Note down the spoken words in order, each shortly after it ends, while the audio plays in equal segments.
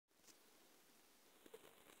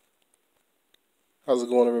How's it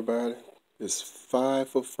going, everybody? It's 5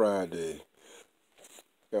 for Friday.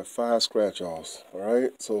 Got 5 scratch-offs. All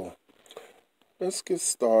right, so let's get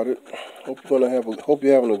started. Hope you're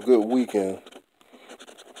having a good weekend.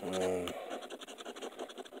 Uh,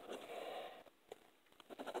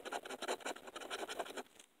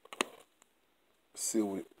 see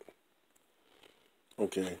what.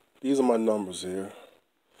 Okay, these are my numbers here,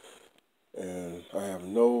 and I have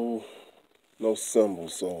no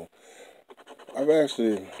symbols. So this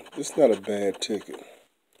is not a bad ticket.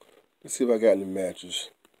 Let's see if I got any matches.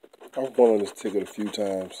 I've won on this ticket a few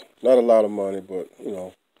times. Not a lot of money, but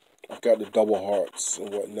I've got the double hearts and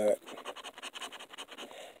whatnot.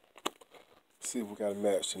 Let's see if we got a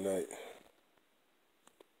match tonight.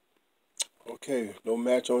 Okay, no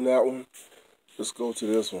match on that one. Let's go to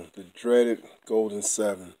this one, the dreaded Golden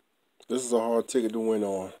 7. This is a hard ticket to win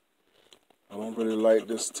on. I don't really like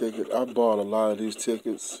this ticket. I bought a lot of these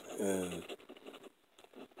tickets and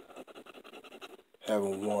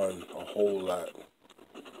haven't won a whole lot.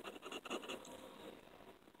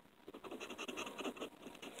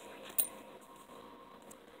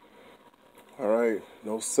 Alright,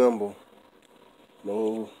 no symbol.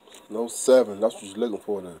 No 7. That's what you're looking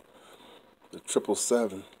for, the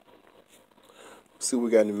 777. Let's see if we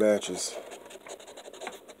got any matches.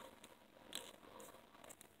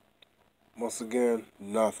 Once again,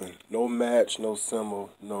 nothing. No match, no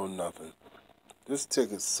symbol, no nothing. This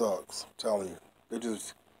ticket sucks, I'm telling you. They're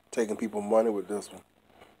just taking people money with this one.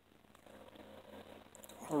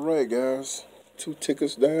 Alright, guys. 2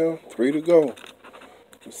 tickets down, 3 to go.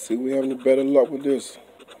 Let's see if we have any better luck with this.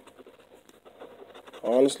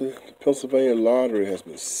 Honestly, the Pennsylvania lottery has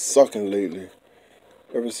been sucking lately.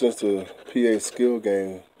 Ever since the PA skill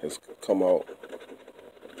game has come out.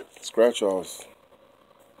 Scratch-offs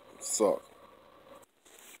suck.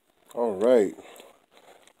 Alright.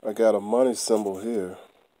 I got a money symbol here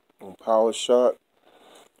on Power Shot.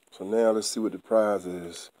 So now let's see what the prize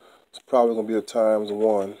is. It's probably going to be a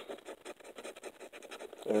 ×1.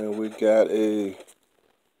 And we got a,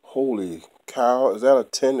 holy cow, is that a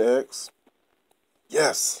 10X?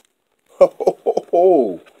 Yes!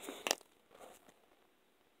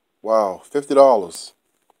 Wow, $50.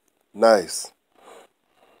 Nice.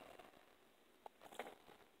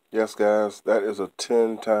 Yes, guys, that is a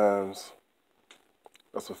 10 times.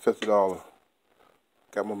 That's a $50.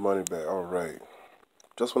 Got my money back. All right.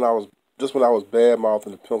 Just when I was bad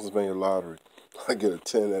mouthing the Pennsylvania lottery, I get a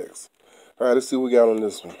 10X. All right, let's see what we got on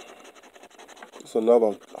this one. It's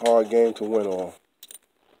another hard game to win on.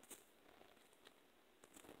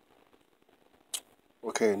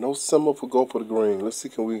 Okay, no symbol for go for the green. Let's see,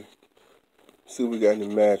 can we see if we got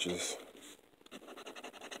any matches.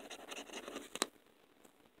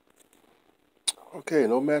 Okay,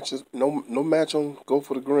 no matches, no match on go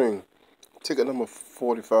for the green. Ticket number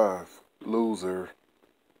 45, loser.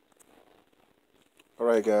 All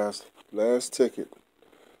right, guys, last ticket,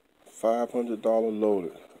 $500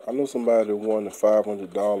 loaded. I know somebody that won the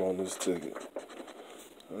 $500 on this ticket.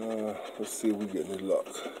 Let's see if we get any luck.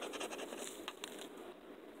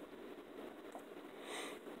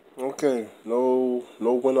 Okay, no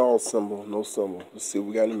win all symbol, no symbol. Let's see if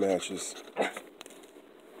we got any matches.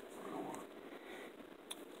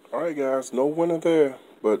 Alright, guys, no winner there,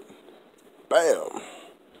 but bam!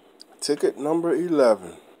 Ticket number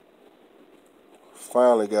 11.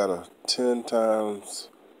 Finally got a 10 times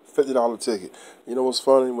 $50 ticket. You know what's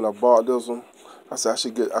funny? When I bought this one, I said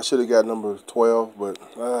I should have got number 12,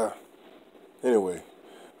 but anyway.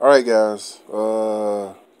 Alright, guys,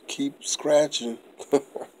 keep scratching.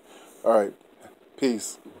 Alright,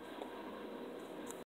 peace.